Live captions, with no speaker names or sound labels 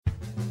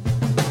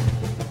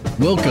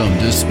Welcome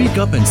to Speak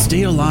Up and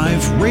Stay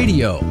Alive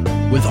Radio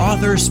with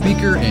author,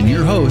 speaker, and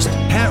your host,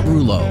 Pat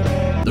Rouleau.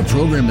 The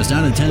program is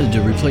not intended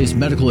to replace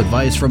medical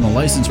advice from a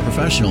licensed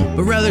professional,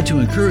 but rather to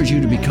encourage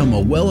you to become a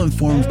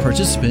well-informed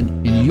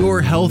participant in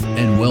your health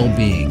and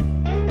well-being.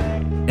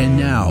 And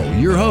now,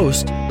 your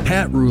host,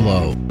 Pat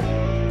Rouleau.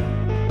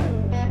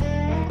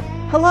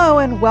 Hello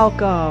and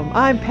welcome.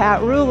 I'm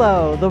Pat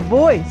Rouleau, the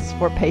voice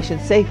for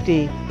patient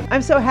safety.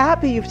 I'm so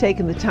happy you've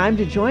taken the time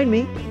to join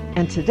me.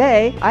 And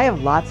today, I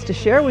have lots to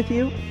share with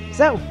you.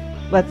 So,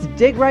 let's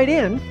dig right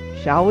in,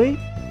 shall we?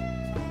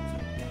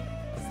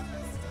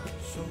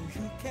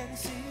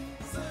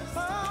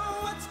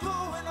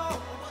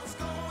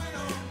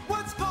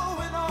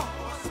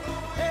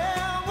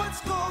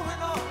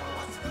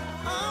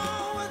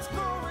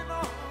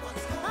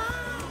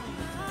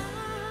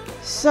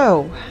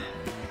 So,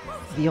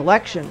 the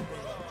election.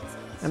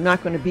 I'm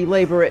not going to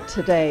belabor it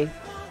today,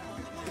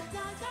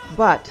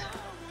 but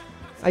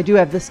I do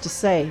have this to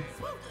say.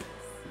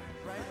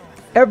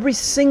 Every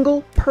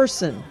single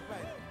person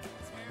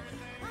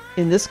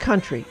in this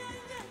country,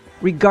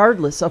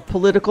 regardless of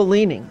political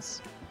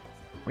leanings,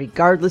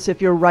 regardless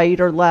if you're right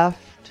or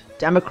left,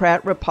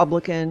 Democrat,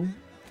 Republican,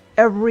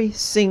 every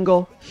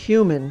single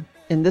human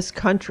in this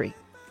country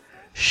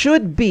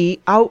should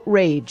be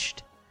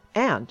outraged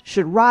and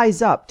should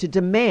rise up to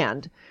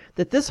demand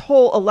that this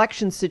whole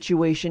election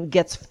situation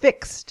gets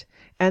fixed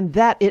and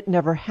that it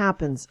never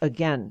happens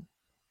again.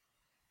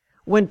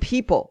 When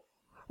people,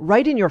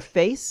 right in your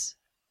face,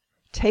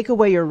 take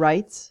away your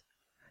rights,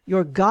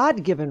 your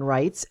God-given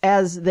rights,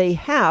 as they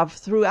have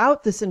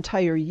throughout this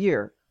entire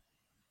year,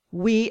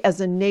 we as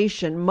a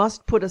nation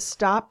must put a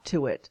stop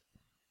to it.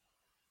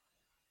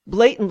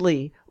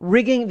 Blatantly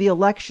rigging the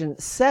election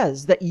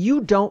says that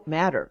you don't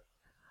matter.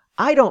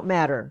 I don't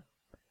matter.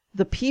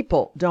 The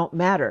people don't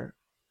matter.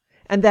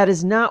 And that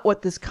is not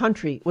what this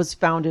country was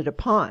founded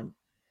upon.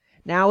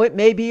 Now, it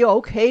may be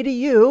okay to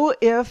you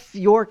if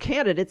your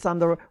candidate's on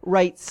the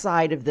right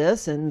side of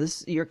this and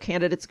your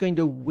candidate's going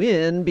to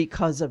win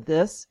because of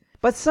this.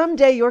 But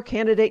someday your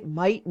candidate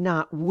might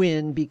not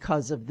win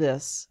because of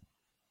this.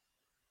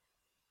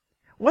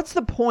 What's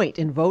the point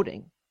in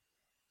voting?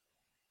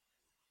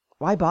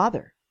 Why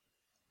bother?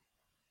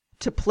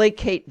 To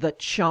placate the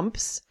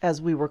chumps,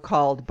 as we were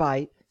called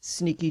by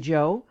Sneaky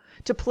Joe?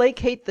 To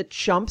placate the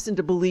chumps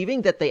into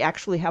believing that they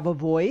actually have a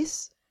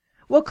voice?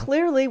 Well,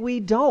 clearly we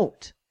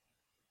don't.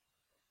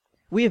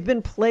 We have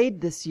been played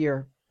this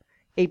year,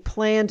 a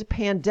planned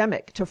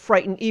pandemic to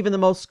frighten even the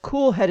most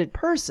cool-headed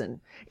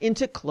person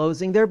into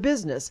closing their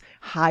business,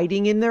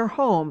 hiding in their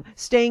home,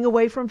 staying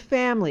away from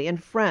family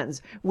and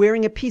friends,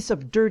 wearing a piece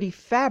of dirty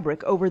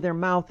fabric over their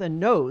mouth and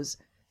nose,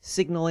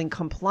 signaling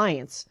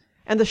compliance,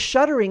 and the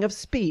shuttering of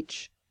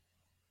speech.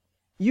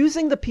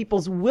 Using the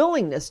people's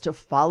willingness to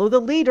follow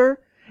the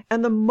leader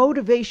and the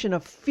motivation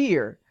of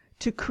fear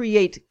to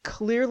create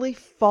clearly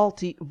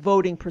faulty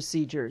voting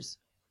procedures.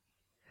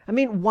 I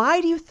mean,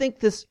 why do you think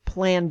this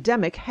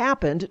plandemic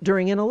happened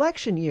during an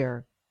election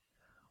year?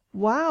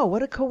 Wow,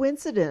 what a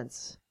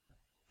coincidence.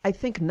 I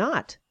think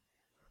not.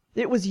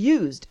 It was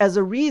used as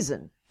a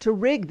reason to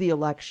rig the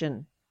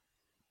election.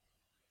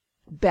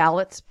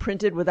 Ballots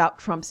printed without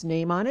Trump's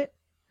name on it?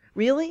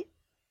 Really?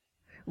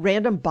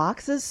 Random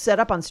boxes set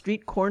up on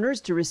street corners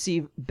to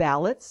receive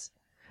ballots?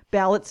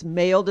 Ballots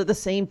mailed to the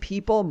same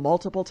people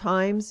multiple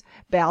times,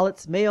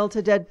 ballots mailed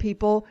to dead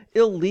people,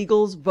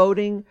 illegals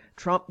voting,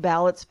 Trump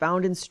ballots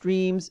found in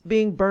streams,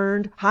 being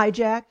burned,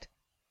 hijacked.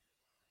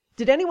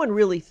 Did anyone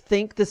really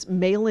think this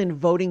mail-in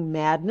voting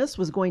madness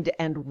was going to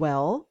end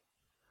well?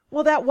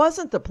 Well, that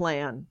wasn't the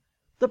plan.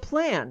 The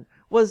plan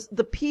was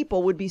the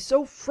people would be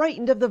so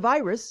frightened of the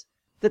virus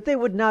that they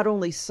would not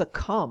only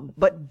succumb,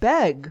 but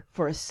beg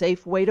for a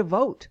safe way to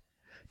vote,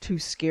 too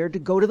scared to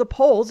go to the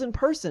polls in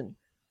person,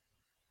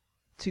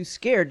 too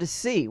scared to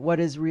see what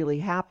is really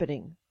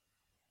happening.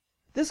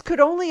 This could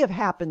only have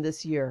happened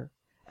this year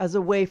as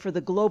a way for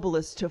the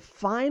globalists to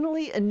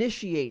finally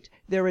initiate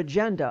their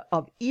agenda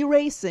of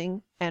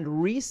erasing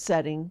and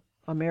resetting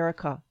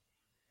America.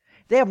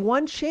 They have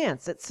one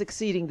chance at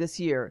succeeding this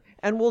year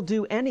and will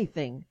do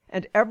anything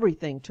and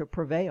everything to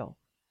prevail.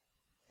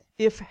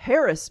 If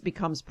Harris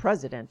becomes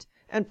president,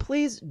 and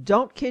please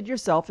don't kid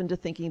yourself into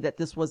thinking that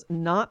this was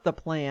not the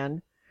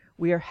plan,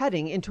 we are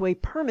heading into a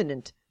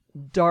permanent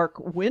dark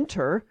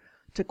winter,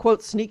 to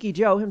quote Sneaky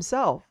Joe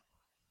himself.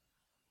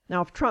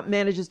 Now, if Trump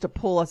manages to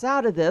pull us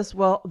out of this,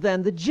 well,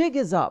 then the jig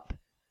is up.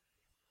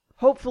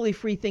 Hopefully,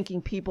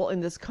 free-thinking people in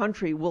this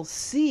country will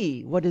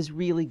see what is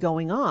really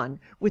going on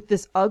with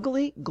this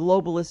ugly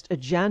globalist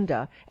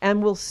agenda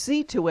and will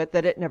see to it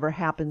that it never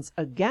happens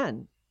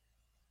again.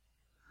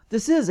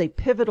 This is a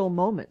pivotal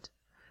moment.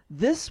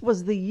 This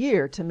was the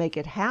year to make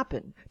it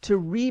happen, to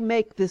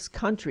remake this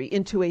country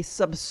into a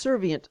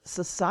subservient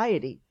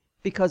society,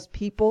 because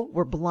people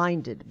were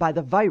blinded by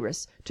the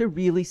virus to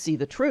really see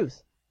the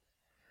truth.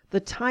 The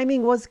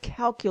timing was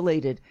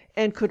calculated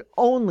and could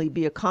only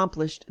be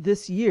accomplished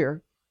this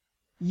year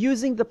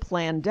using the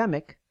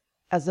plandemic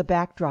as a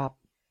backdrop.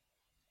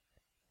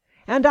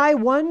 And I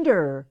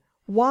wonder,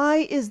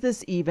 Why is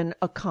this even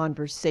a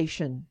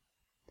conversation?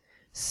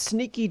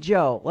 Sneaky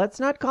Joe, let's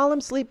not call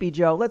him Sleepy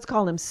Joe, let's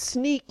call him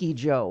Sneaky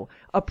Joe,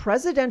 a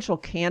presidential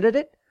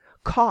candidate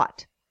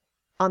caught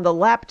on the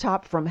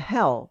laptop from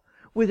hell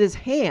with his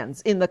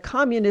hands in the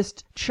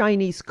communist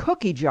Chinese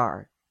cookie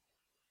jar.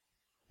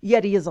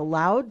 Yet he is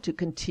allowed to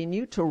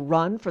continue to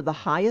run for the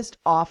highest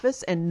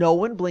office and no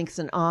one blinks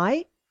an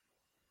eye?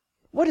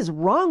 What is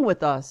wrong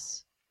with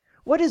us?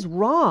 What is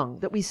wrong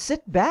that we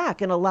sit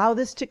back and allow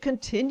this to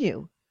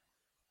continue?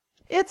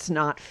 It's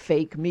not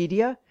fake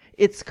media.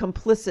 It's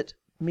complicit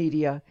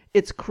media.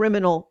 It's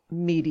criminal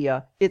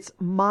media. It's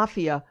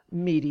mafia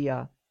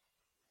media.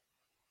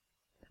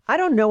 I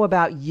don't know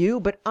about you,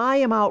 but I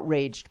am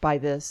outraged by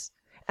this,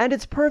 and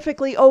it's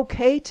perfectly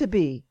okay to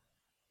be.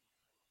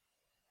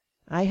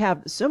 I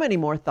have so many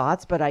more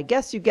thoughts, but I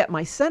guess you get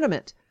my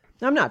sentiment.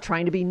 I'm not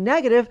trying to be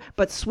negative,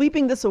 but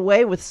sweeping this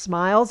away with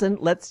smiles and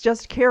let's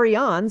just carry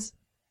ons.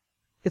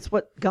 It's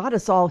what got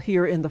us all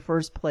here in the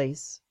first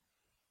place.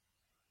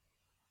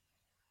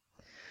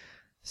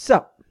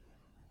 So,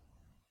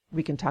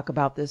 we can talk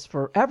about this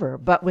forever,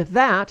 but with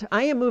that,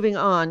 I am moving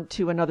on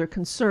to another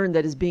concern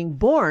that is being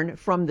born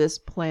from this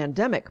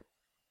pandemic.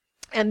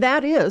 And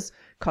that is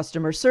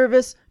customer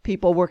service,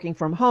 people working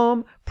from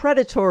home,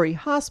 predatory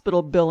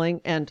hospital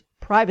billing, and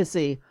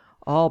privacy,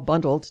 all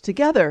bundled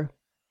together.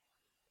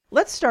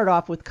 Let's start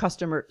off with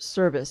customer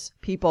service,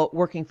 people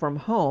working from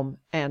home,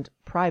 and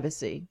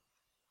privacy,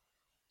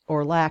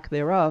 or lack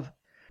thereof.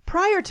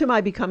 Prior to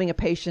my becoming a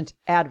patient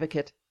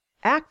advocate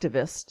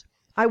activist,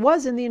 I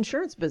was in the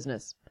insurance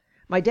business.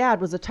 My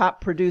dad was a top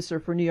producer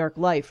for New York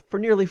Life for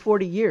nearly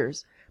 40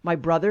 years, my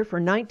brother for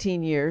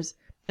 19 years,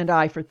 and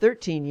I for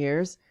 13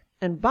 years,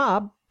 and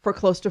Bob for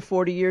close to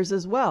 40 years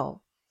as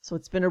well. So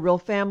it's been a real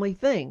family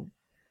thing.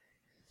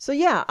 So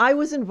yeah, I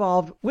was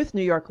involved with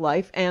New York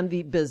Life and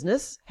the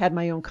business, had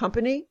my own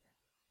company,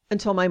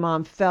 until my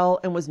mom fell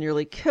and was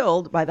nearly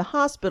killed by the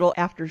hospital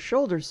after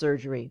shoulder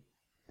surgery.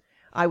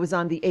 I was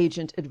on the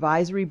agent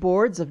advisory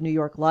boards of New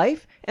York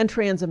Life and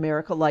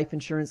Transamerica Life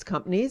Insurance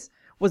Companies,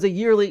 was a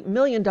yearly $1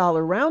 million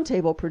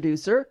roundtable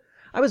producer.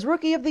 I was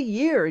Rookie of the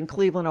Year in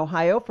Cleveland,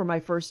 Ohio for my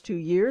first 2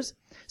 years,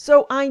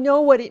 so I know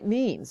what it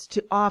means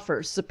to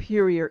offer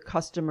superior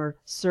customer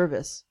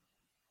service.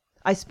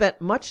 I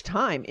spent much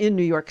time in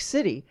New York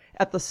City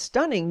at the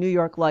stunning New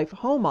York Life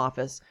home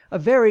office, a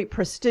very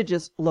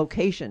prestigious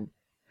location.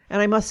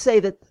 And I must say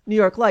that New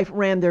York Life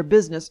ran their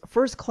business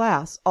first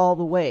class all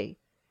the way.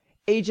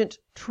 Agent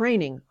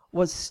training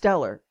was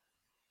stellar.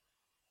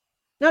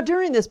 Now,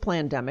 during this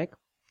pandemic,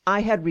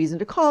 I had reason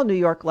to call New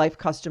York Life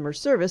customer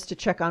service to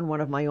check on one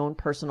of my own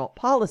personal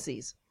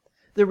policies.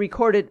 The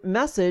recorded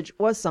message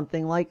was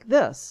something like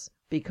this,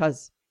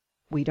 because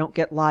we don't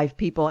get live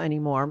people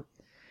anymore.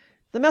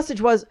 The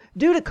message was,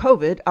 due to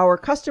COVID, our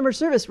customer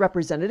service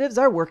representatives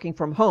are working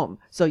from home,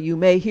 so you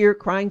may hear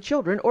crying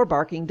children or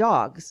barking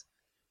dogs.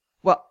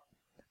 Well,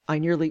 I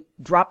nearly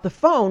dropped the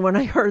phone when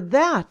I heard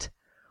that.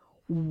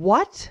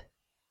 What?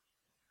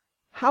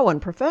 How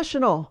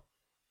unprofessional.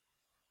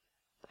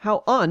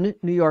 How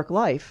un-New York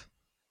Life.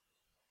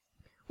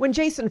 When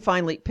Jason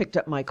finally picked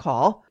up my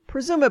call,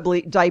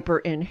 presumably diaper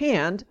in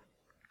hand,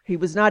 he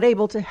was not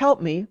able to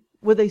help me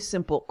with a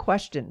simple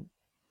question.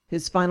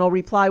 His final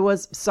reply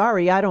was,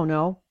 sorry, I don't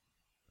know.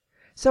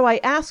 So I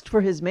asked for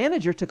his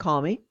manager to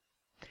call me.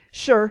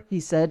 Sure, he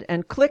said,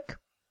 and click,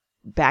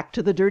 back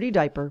to the dirty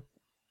diaper.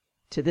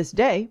 To this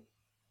day,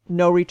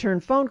 no return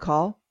phone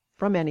call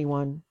from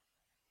anyone.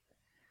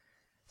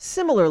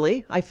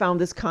 Similarly, I found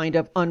this kind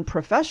of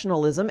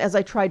unprofessionalism as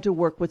I tried to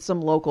work with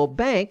some local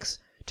banks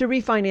to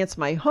refinance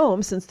my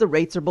home since the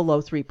rates are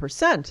below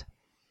 3%.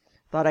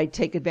 Thought I'd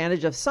take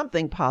advantage of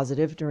something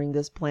positive during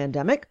this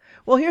pandemic.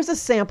 Well, here's a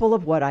sample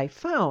of what I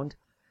found.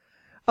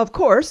 Of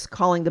course,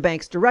 calling the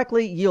banks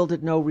directly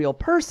yielded no real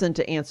person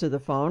to answer the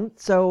phone,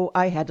 so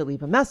I had to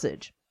leave a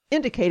message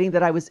indicating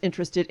that I was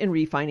interested in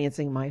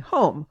refinancing my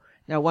home.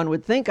 Now, one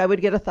would think I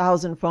would get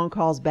 1,000 phone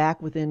calls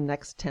back within the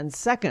next 10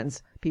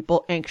 seconds,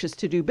 people anxious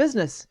to do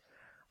business.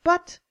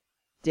 But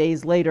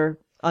days later,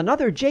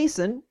 another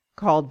Jason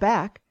called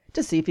back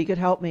to see if he could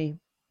help me.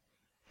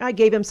 I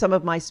gave him some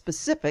of my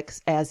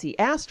specifics as he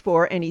asked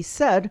for, and he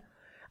said,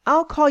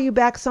 I'll call you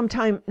back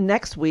sometime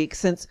next week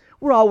since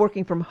we're all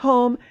working from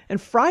home and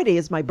Friday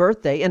is my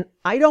birthday and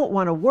I don't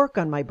want to work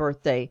on my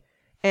birthday.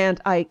 And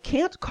I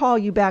can't call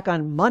you back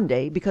on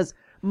Monday because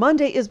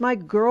Monday is my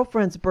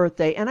girlfriend's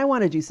birthday and I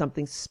want to do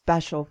something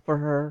special for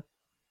her.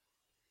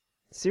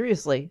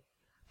 Seriously,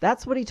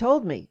 that's what he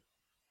told me.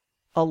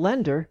 A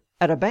lender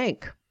at a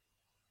bank.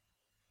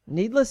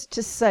 Needless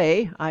to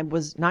say, I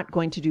was not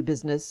going to do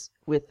business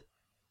with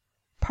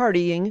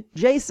partying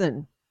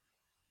Jason.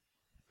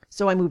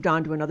 So I moved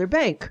on to another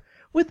bank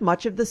with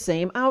much of the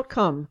same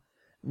outcome.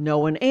 No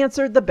one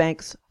answered the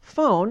bank's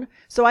phone,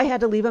 so I had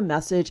to leave a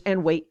message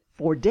and wait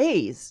 4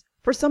 days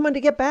for someone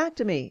to get back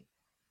to me.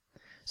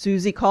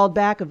 Susie called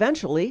back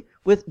eventually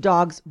with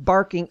dogs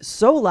barking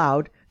so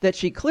loud that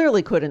she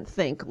clearly couldn't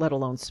think, let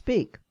alone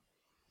speak.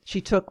 She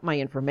took my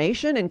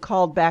information and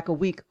called back a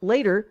week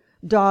later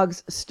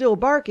dogs still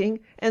barking,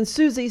 and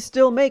Susie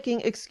still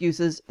making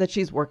excuses that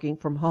she's working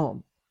from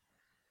home.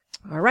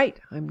 All right,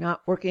 I'm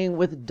not working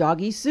with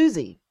doggy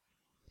Susie.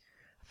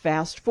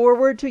 Fast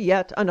forward to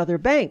yet another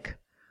bank,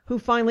 who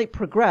finally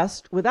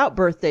progressed without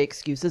birthday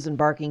excuses and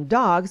barking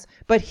dogs,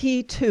 but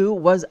he too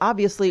was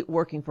obviously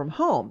working from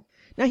home.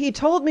 Now, he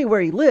told me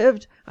where he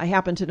lived. I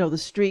happen to know the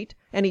street,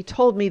 and he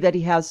told me that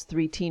he has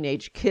 3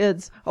 teenage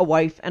kids, a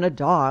wife, and a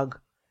dog.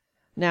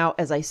 Now,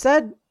 as I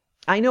said,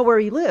 I know where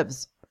he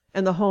lives,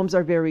 and the homes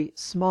are very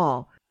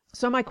small.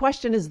 So my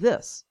question is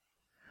this: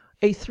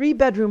 a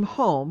 3-bedroom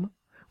home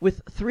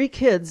with 3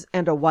 kids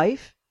and a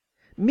wife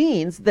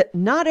means that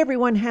not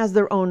everyone has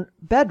their own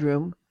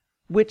bedroom,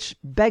 which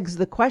begs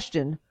the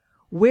question,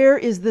 where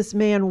is this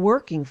man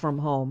working from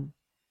home?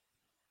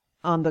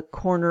 On the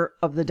corner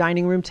of the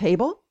dining room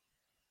table?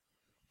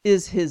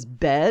 Is his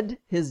bed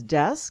his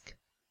desk?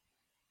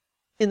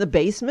 In the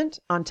basement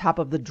on top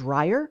of the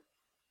dryer?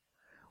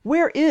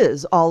 Where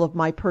is all of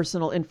my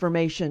personal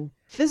information,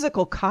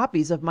 physical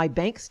copies of my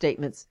bank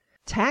statements,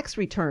 tax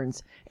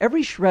returns,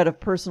 every shred of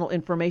personal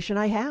information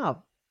I have?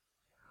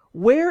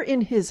 Where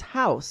in his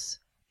house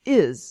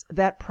is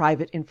that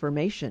private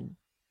information?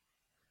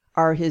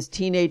 Are his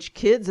teenage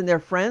kids and their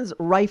friends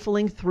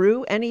rifling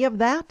through any of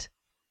that?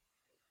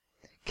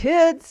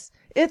 Kids,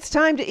 it's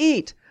time to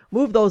eat.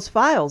 Move those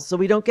files so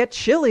we don't get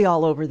chili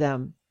all over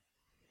them.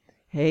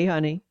 Hey,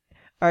 honey,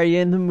 are you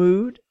in the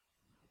mood?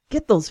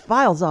 Get those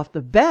files off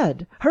the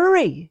bed.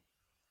 Hurry!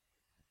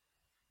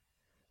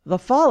 The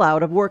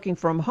fallout of working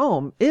from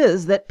home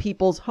is that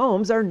people's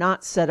homes are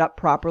not set up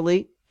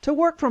properly to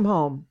work from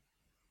home.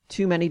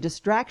 Too many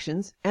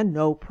distractions and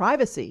no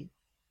privacy.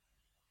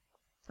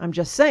 I'm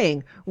just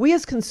saying, we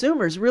as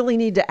consumers really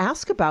need to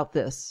ask about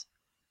this.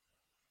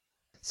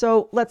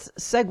 So let's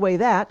segue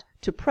that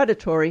to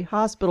predatory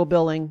hospital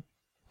billing.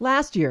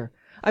 Last year,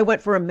 I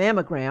went for a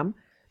mammogram.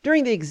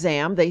 During the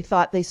exam, they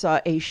thought they saw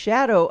a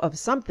shadow of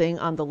something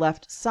on the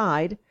left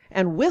side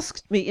and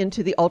whisked me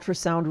into the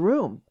ultrasound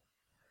room.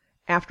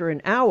 After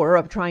an hour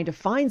of trying to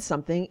find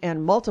something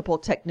and multiple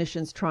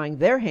technicians trying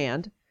their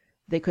hand,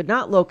 they could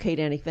not locate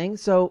anything,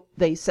 so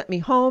they sent me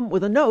home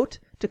with a note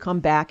to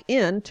come back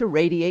in to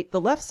radiate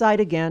the left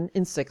side again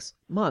in 6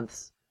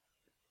 months.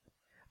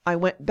 I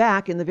went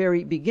back in the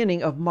very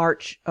beginning of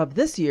March of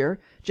this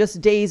year,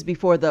 just days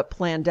before the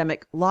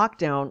pandemic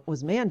lockdown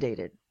was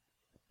mandated.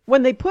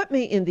 When they put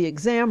me in the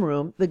exam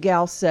room, the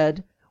gal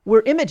said,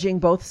 "We're imaging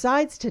both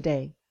sides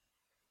today."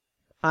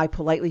 I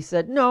politely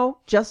said, "No,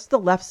 just the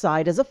left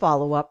side as a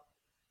follow-up."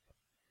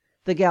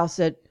 The gal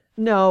said,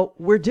 "No,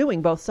 we're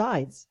doing both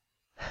sides."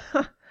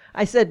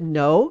 I said,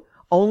 "No,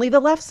 only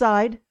the left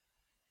side."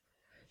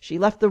 She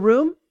left the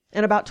room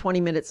and about 20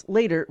 minutes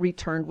later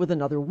returned with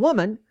another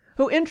woman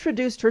who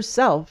introduced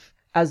herself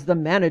as the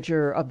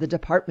manager of the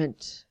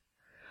department.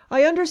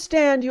 "I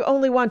understand you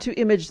only want to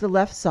image the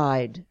left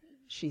side,"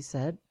 she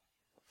said.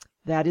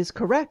 "That is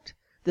correct.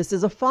 This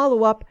is a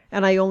follow-up,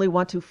 and I only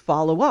want to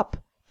follow up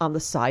on the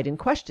side in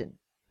question."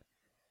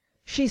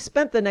 She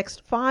spent the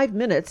next 5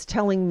 minutes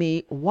telling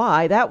me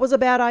why that was a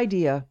bad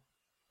idea.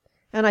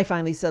 And I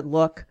finally said,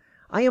 "Look,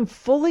 I am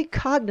fully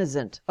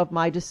cognizant of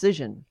my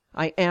decision.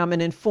 I am an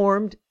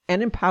informed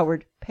and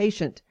empowered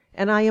patient,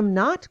 and I am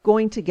not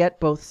going to get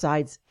both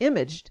sides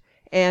imaged.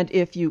 And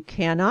if you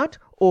cannot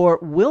or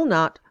will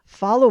not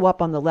follow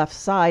up on the left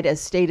side as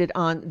stated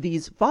on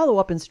these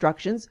follow-up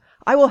instructions,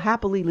 I will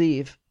happily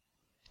leave.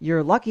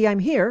 You're lucky I'm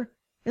here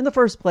in the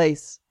first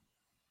place."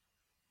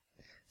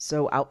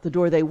 So out the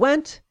door they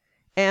went,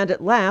 and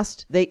at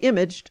last they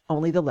imaged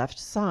only the left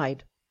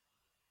side.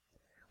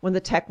 When the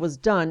tech was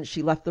done,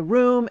 she left the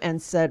room and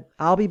said,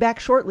 "I'll be back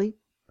shortly."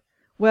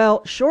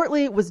 Well,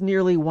 shortly was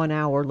nearly 1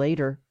 hour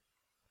later.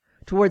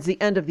 Towards the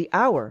end of the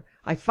hour,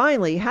 I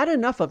finally had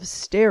enough of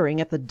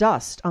staring at the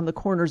dust on the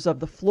corners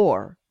of the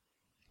floor,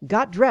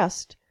 got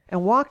dressed,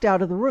 and walked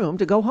out of the room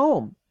to go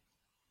home.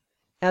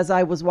 As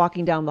I was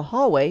walking down the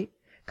hallway,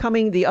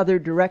 coming the other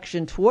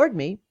direction toward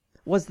me,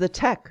 was the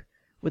tech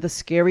with a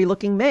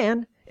scary-looking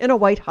man in a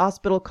white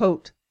hospital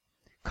coat.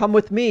 "Come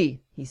with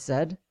me," he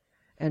said,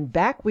 and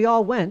back we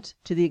all went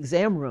to the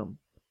exam room.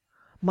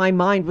 My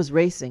mind was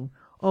racing.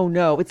 Oh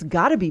no, it's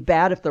got to be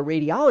bad if the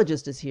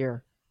radiologist is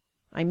here.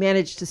 I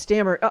managed to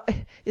stammer,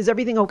 "Is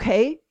everything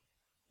okay?"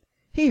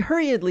 He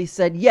hurriedly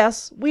said,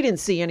 "Yes, we didn't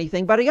see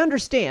anything, but I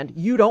understand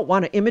you don't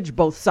want to image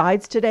both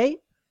sides today."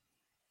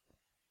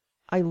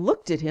 I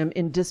looked at him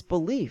in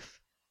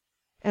disbelief,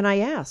 and I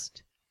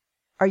asked,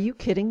 "Are you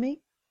kidding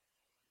me?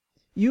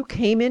 You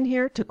came in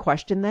here to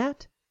question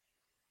that?"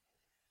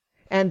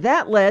 And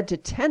that led to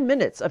 10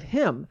 minutes of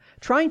him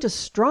trying to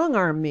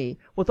strong-arm me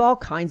with all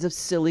kinds of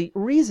silly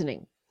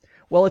reasoning.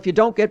 "Well, if you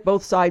don't get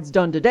both sides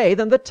done today,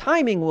 then the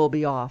timing will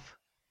be off."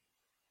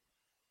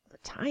 The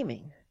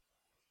timing?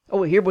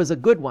 Oh, here was a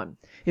good one.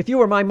 "If you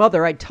were my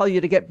mother, I'd tell you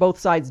to get both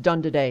sides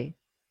done today."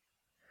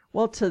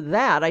 Well, to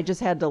that, I just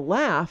had to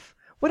laugh.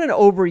 What an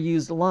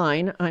overused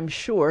line, I'm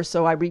sure,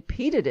 so I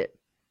repeated it.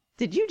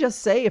 "Did you just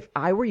say if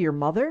I were your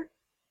mother?"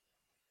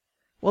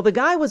 Well, the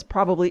guy was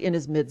probably in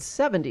his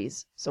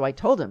mid-70s, so I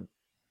told him,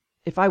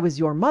 If I was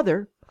your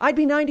mother, I'd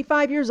be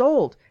 95 years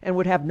old and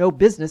would have no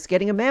business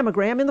getting a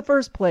mammogram in the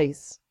first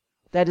place.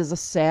 That is a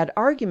sad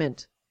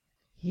argument."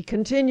 He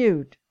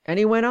continued, and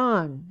he went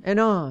on and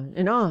on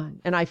and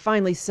on, and I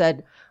finally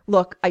said,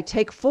 "Look, I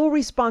take full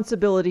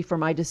responsibility for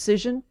my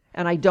decision,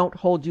 and I don't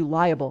hold you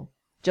liable.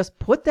 Just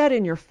put that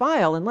in your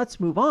file and let's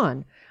move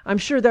on. I'm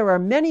sure there are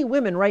many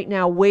women right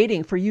now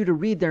waiting for you to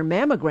read their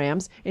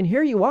mammograms, and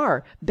here you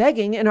are,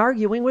 begging and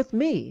arguing with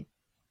me."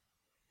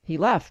 He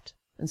left,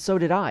 and so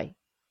did I,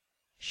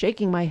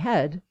 shaking my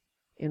head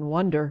in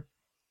wonder.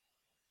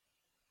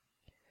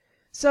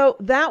 So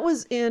that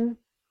was in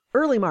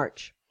early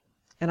March,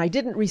 and I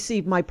didn't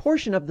receive my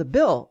portion of the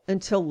bill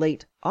until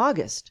late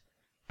August,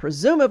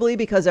 presumably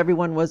because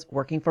everyone was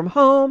working from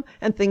home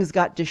and things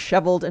got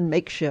disheveled and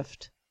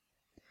makeshift.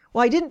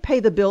 Well, I didn't pay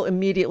the bill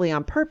immediately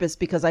on purpose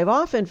because I've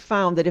often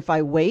found that if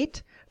I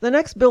wait, the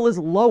next bill is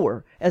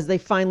lower as they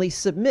finally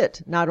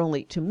submit not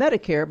only to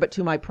Medicare but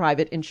to my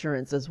private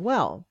insurance as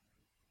well.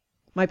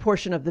 My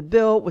portion of the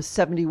bill was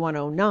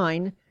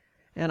 $71.09,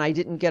 and I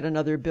didn't get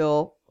another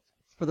bill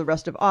for the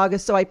rest of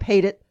August, so I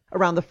paid it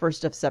around the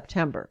 1st of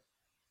September.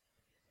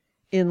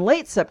 In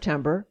late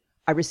September,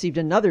 I received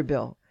another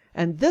bill,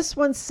 and this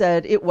one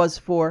said it was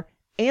for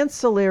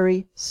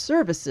ancillary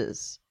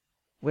services,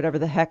 whatever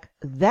the heck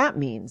that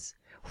means,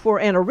 for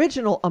an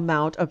original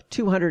amount of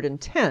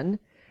 $210,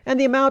 and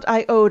the amount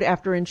I owed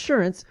after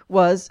insurance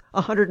was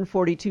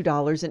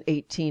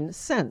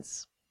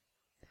 $142.18.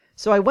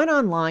 So I went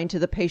online to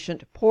the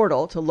patient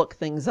portal to look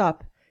things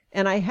up,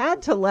 and I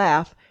had to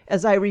laugh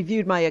as I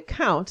reviewed my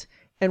account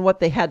and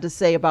what they had to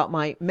say about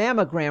my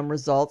mammogram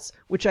results,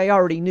 which I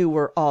already knew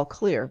were all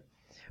clear.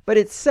 But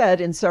it said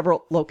in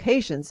several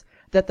locations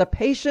that the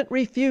patient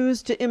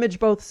refused to image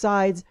both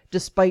sides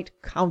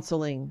despite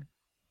counseling.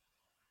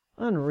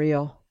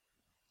 Unreal.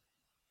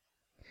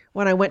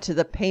 When I went to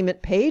the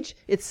payment page,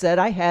 it said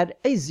I had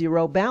a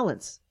zero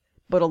balance,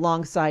 but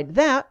alongside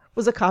that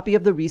was a copy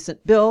of the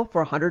recent bill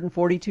for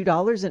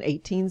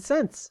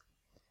 $142.18.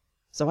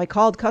 So I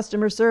called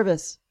customer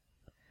service.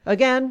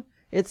 Again,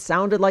 it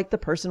sounded like the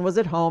person was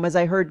at home as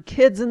I heard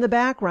kids in the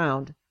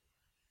background.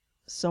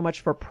 So much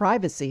for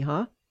privacy,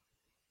 huh?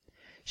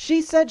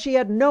 She said she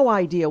had no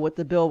idea what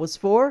the bill was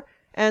for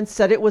and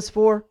said it was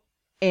for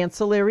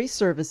ancillary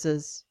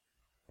services.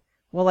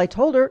 Well, I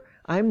told her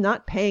I'm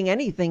not paying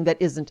anything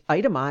that isn't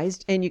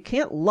itemized, and you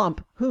can't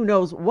lump who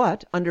knows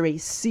what under a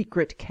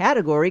secret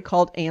category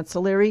called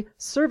ancillary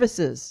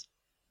services.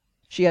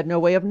 She had no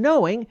way of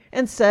knowing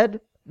and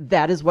said,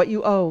 "That is what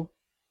you owe."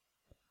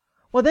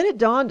 Well, then it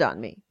dawned on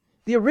me.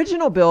 The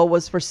original bill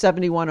was for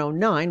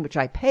 $71.09, which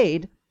I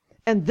paid,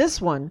 and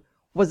this one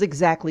was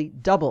exactly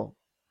double,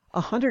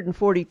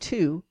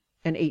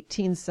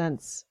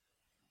 $142.18.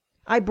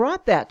 I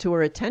brought that to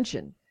her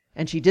attention,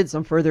 and she did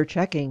some further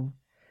checking.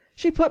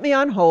 She put me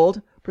on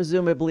hold,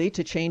 presumably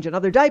to change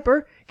another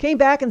diaper, came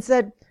back and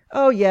said,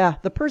 "Oh yeah,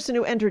 the person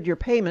who entered your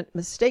payment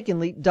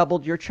mistakenly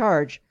doubled your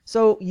charge,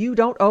 so you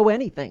don't owe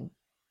anything."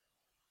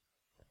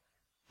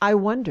 I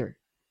wonder,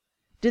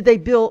 did they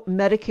bill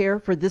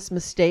Medicare for this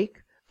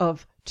mistake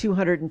of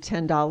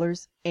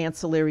 $210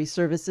 ancillary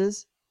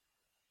services?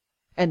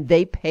 And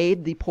they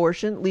paid the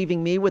portion,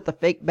 leaving me with the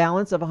fake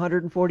balance of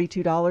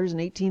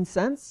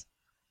 $142.18?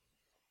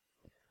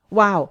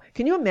 Wow,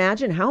 can you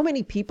imagine how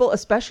many people,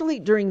 especially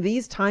during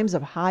these times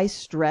of high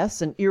stress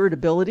and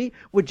irritability,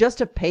 would just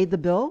have paid the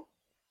bill?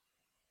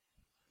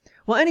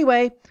 Well,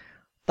 anyway,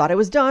 thought I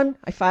was done.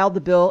 I filed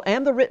the bill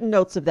and the written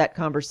notes of that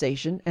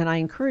conversation, and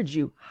I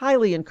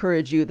highly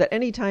encourage you that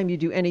anytime you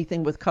do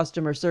anything with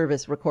customer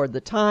service, record the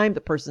time,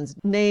 the person's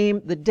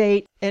name, the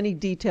date, any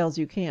details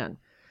you can.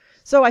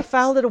 So I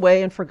filed it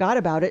away and forgot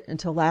about it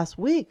until last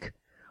week,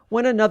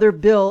 when another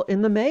bill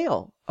in the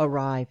mail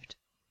arrived.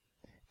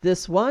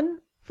 This one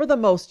for the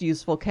most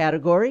useful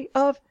category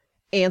of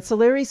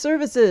ancillary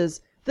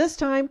services, this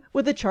time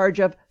with a charge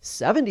of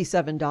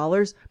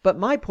 $77, but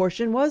my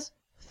portion was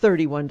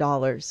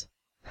 $31.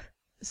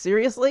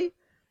 Seriously?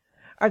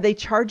 Are they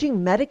charging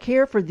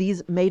Medicare for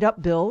these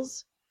made-up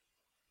bills?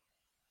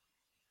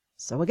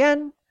 So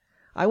again,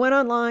 I went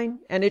online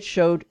and it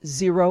showed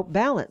zero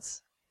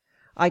balance.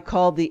 I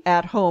called the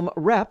at-home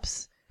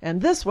reps,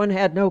 and this one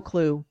had no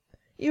clue.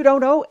 "You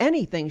don't owe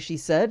anything," she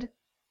said.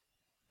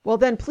 "Well,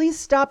 then please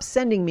stop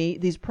sending me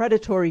these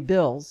predatory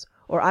bills,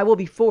 or I will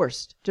be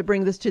forced to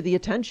bring this to the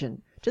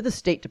attention to the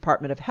State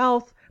Department of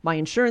Health, my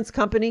insurance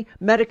company,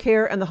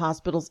 Medicare, and the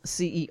hospital's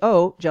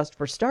CEO, just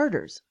for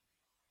starters."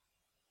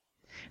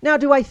 Now,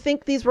 do I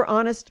think these were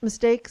honest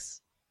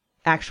mistakes?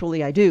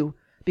 Actually, I do,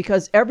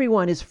 because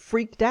everyone is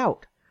freaked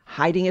out,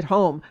 hiding at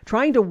home,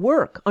 trying to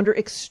work under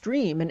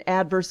extreme and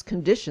adverse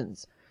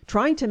conditions,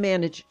 trying to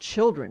manage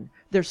children,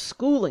 their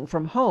schooling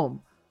from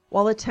home,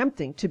 while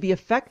attempting to be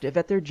effective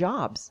at their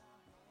jobs.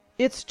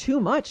 It's too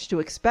much to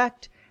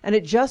expect, and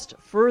it just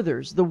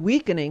furthers the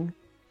weakening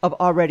of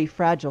already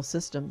fragile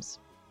systems.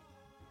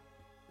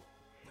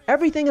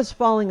 Everything is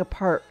falling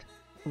apart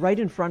right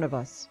in front of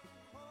us.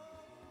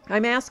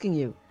 I'm asking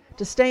you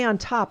to stay on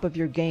top of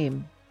your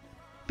game.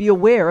 Be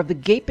aware of the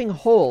gaping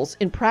holes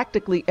in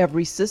practically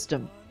every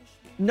system.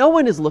 No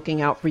one is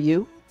looking out for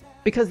you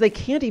because they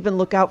can't even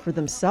look out for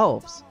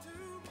themselves.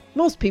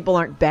 Most people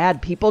aren't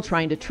bad people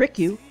trying to trick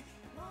you.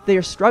 They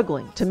are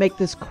struggling to make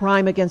this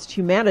crime against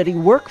humanity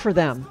work for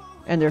them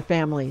and their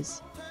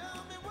families.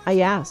 I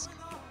ask,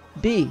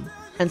 be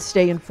and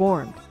stay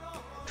informed.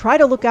 Try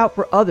to look out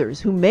for others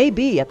who may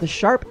be at the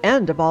sharp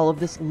end of all of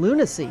this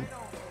lunacy.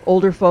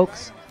 Older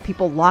folks,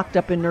 people locked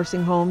up in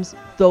nursing homes,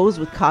 those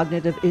with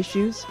cognitive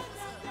issues.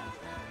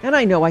 And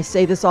I know I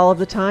say this all of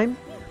the time,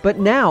 but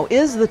now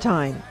is the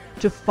time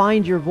to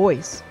find your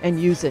voice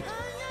and use it.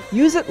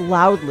 Use it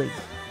loudly.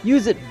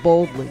 Use it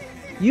boldly.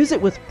 Use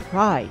it with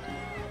pride.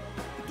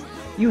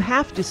 You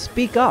have to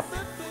speak up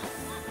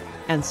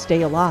and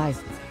stay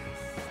alive.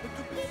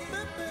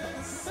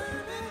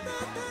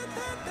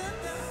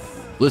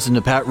 Listen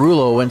to Pat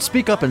Rouleau and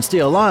Speak Up and Stay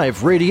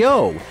Alive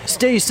Radio.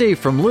 Stay safe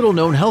from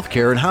little-known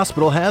healthcare and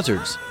hospital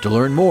hazards. To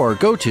learn more,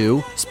 go to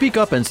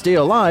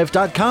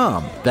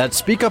speakupandstayalive.com. That's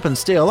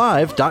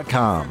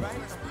speakupandstayalive.com.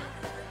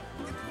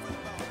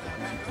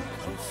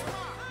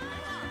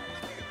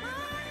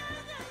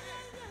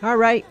 All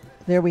right,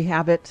 there we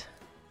have it.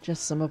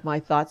 Just some of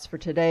my thoughts for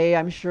today.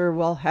 I'm sure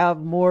we'll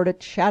have more to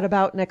chat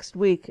about next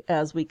week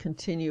as we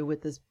continue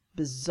with this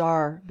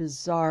bizarre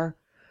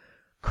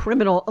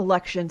criminal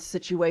election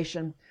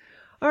situation.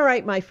 All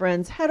right, my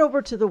friends, head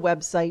over to the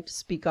website,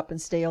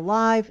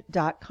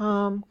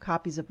 speakupandstayalive.com.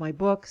 Copies of my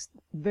books,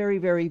 very,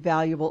 very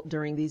valuable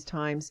during these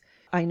times.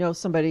 I know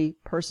somebody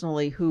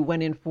personally who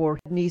went in for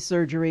knee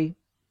surgery,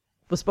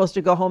 was supposed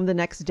to go home the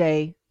next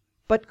day,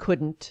 but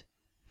couldn't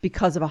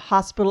because of a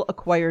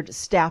hospital-acquired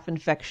staph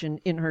infection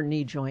in her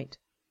knee joint.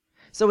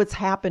 So it's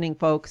happening,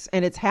 folks,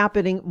 and it's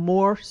happening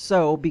more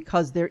so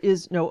because there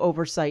is no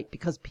oversight,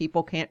 because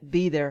people can't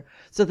be there.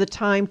 So the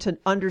time to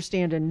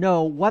understand and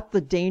know what the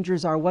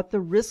dangers are, what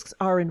the risks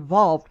are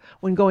involved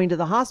when going to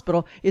the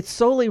hospital, it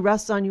solely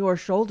rests on your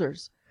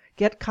shoulders.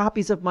 Get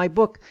copies of my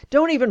book.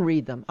 Don't even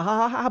read them.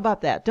 How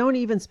about that? Don't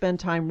even spend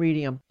time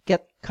reading them.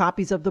 Get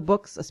copies of the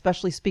books,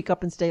 especially Speak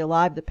Up and Stay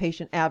Alive, The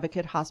Patient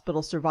Advocate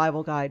Hospital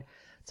Survival Guide.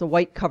 It's a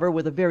white cover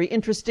with a very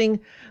interesting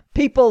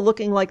people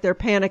looking like they're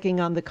panicking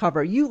on the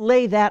cover. You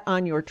lay that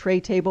on your tray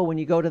table when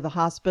you go to the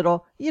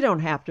hospital. You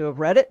don't have to have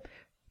read it.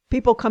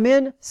 People come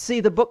in,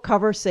 see the book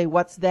cover, say,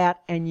 "What's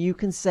that?" And you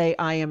can say,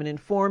 "I am an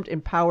informed,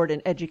 empowered,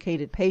 and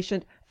educated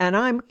patient, and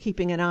I'm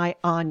keeping an eye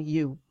on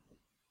you."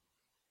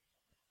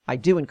 I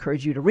do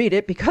encourage you to read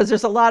it because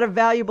there's a lot of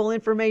valuable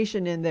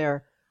information in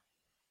there.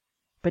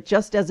 But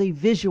just as a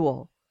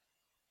visual,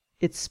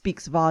 it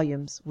speaks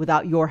volumes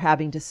without your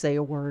having to say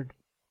a word.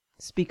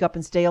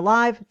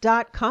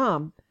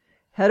 speakupandstayalive.com.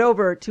 Head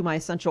over to my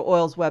essential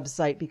oils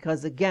website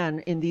because, again,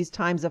 in these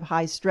times of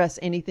high stress,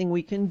 anything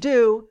we can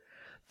do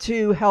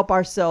to help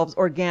ourselves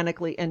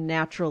organically and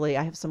naturally.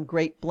 I have some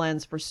great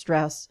blends for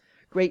stress,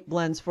 great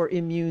blends for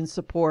immune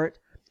support.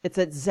 It's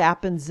at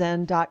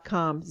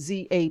zapandzen.com,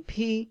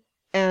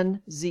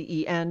 zapnzen.com,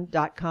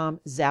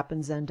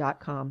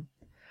 zapandzen.com.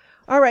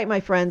 All right,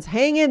 my friends,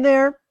 hang in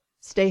there.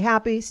 Stay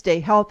happy, stay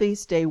healthy,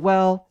 stay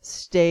well,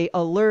 stay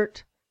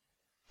alert.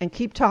 And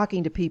keep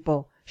talking to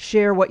people.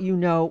 Share what you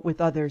know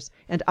with others.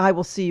 And I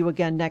will see you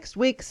again next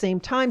week. Same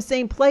time,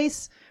 same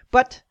place.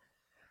 But,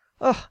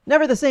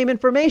 never the same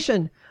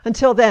information.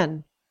 Until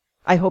then,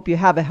 I hope you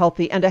have a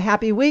healthy and a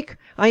happy week.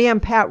 I am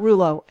Pat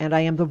Rouleau, and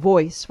I am the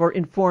voice for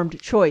informed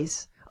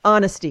choice,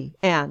 honesty,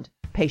 and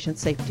patient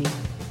safety.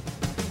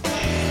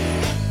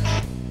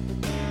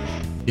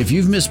 If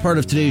you've missed part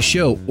of today's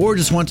show or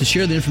just want to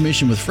share the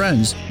information with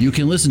friends, you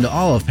can listen to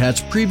all of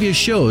Pat's previous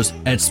shows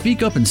at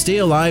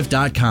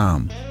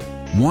speakupandstayalive.com.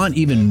 Want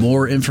even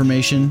more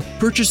information?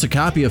 Purchase a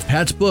copy of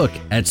Pat's book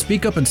at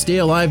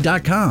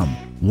speakupandstayalive.com.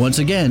 Once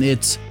again,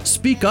 it's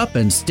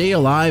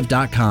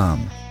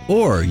speakupandstayalive.com.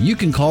 Or you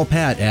can call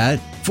Pat at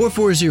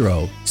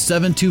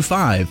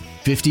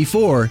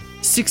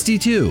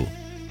 440-725-5462.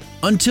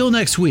 Until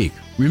next week,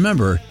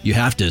 remember, you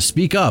have to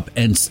speak up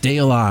and stay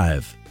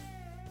alive.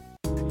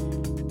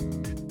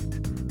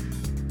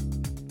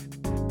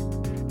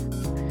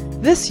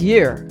 This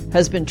year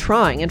has been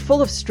trying and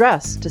full of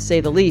stress, to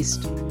say the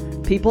least.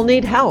 People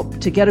need help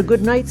to get a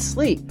good night's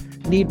sleep,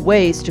 need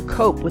ways to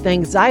cope with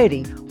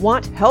anxiety,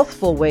 want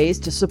healthful ways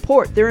to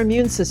support their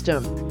immune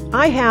system.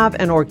 I have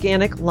an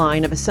organic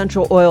line of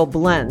essential oil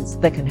blends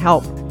that can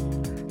help.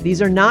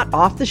 These are not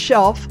off the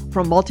shelf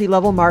from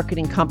multi-level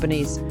marketing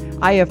companies.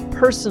 I have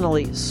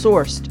personally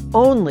sourced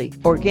only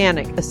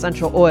organic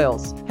essential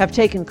oils, have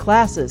taken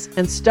classes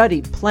and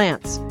studied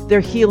plants,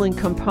 their healing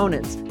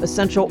components,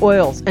 essential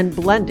oils, and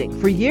blending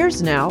for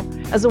years now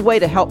as a way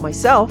to help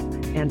myself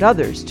and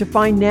others to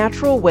find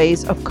natural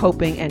ways of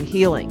coping and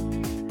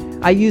healing.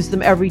 I use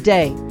them every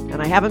day,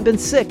 and I haven't been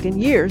sick in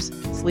years,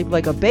 sleep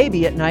like a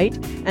baby at night,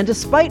 and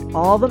despite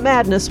all the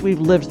madness we've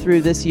lived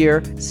through this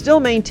year, still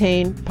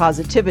maintain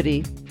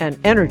positivity and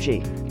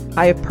energy.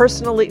 I have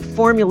personally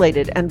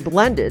formulated and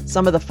blended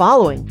some of the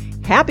following: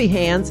 Happy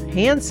Hands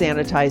hand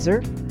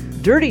sanitizer,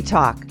 Dirty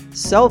Talk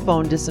cell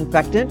phone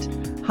disinfectant,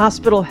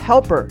 Hospital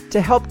Helper to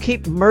help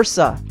keep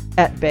MRSA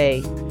at bay.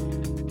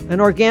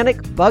 An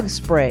organic bug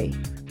spray,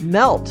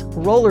 Melt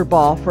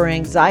Rollerball for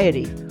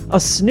anxiety, a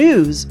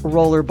Snooze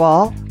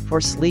Rollerball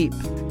for sleep,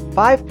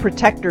 5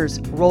 Protectors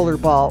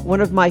Rollerball,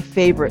 one of my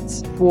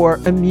favorites for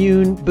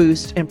immune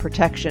boost and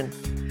protection,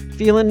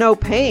 Feelin' No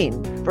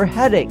Pain for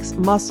headaches,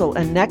 muscle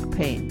and neck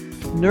pain,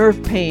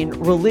 nerve pain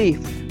relief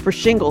for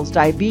shingles,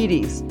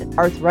 diabetes, and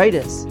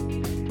arthritis,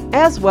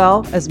 as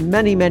well as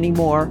many, many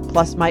more,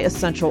 plus my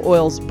essential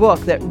oils book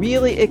that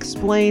really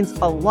explains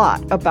a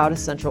lot about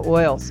essential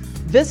oils.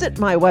 Visit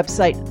my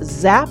website,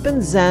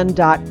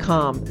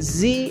 zapandzen.com,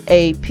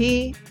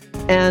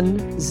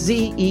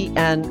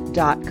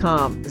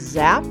 zapnzen.com,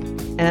 zap,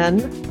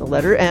 N, the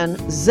letter N,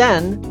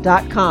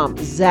 zen.com,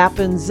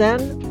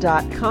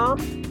 zapandzen.com,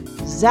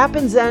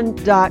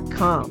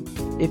 zapandzen.com.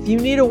 If you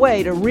need a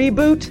way to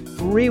reboot,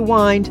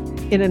 rewind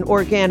in an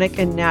organic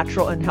and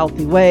natural and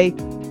healthy way,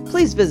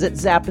 please visit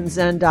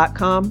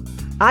zapandzen.com.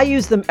 I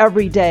use them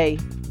every day.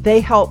 They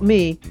help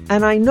me,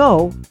 and I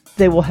know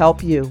they will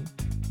help you.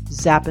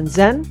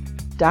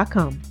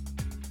 zapandzen.com.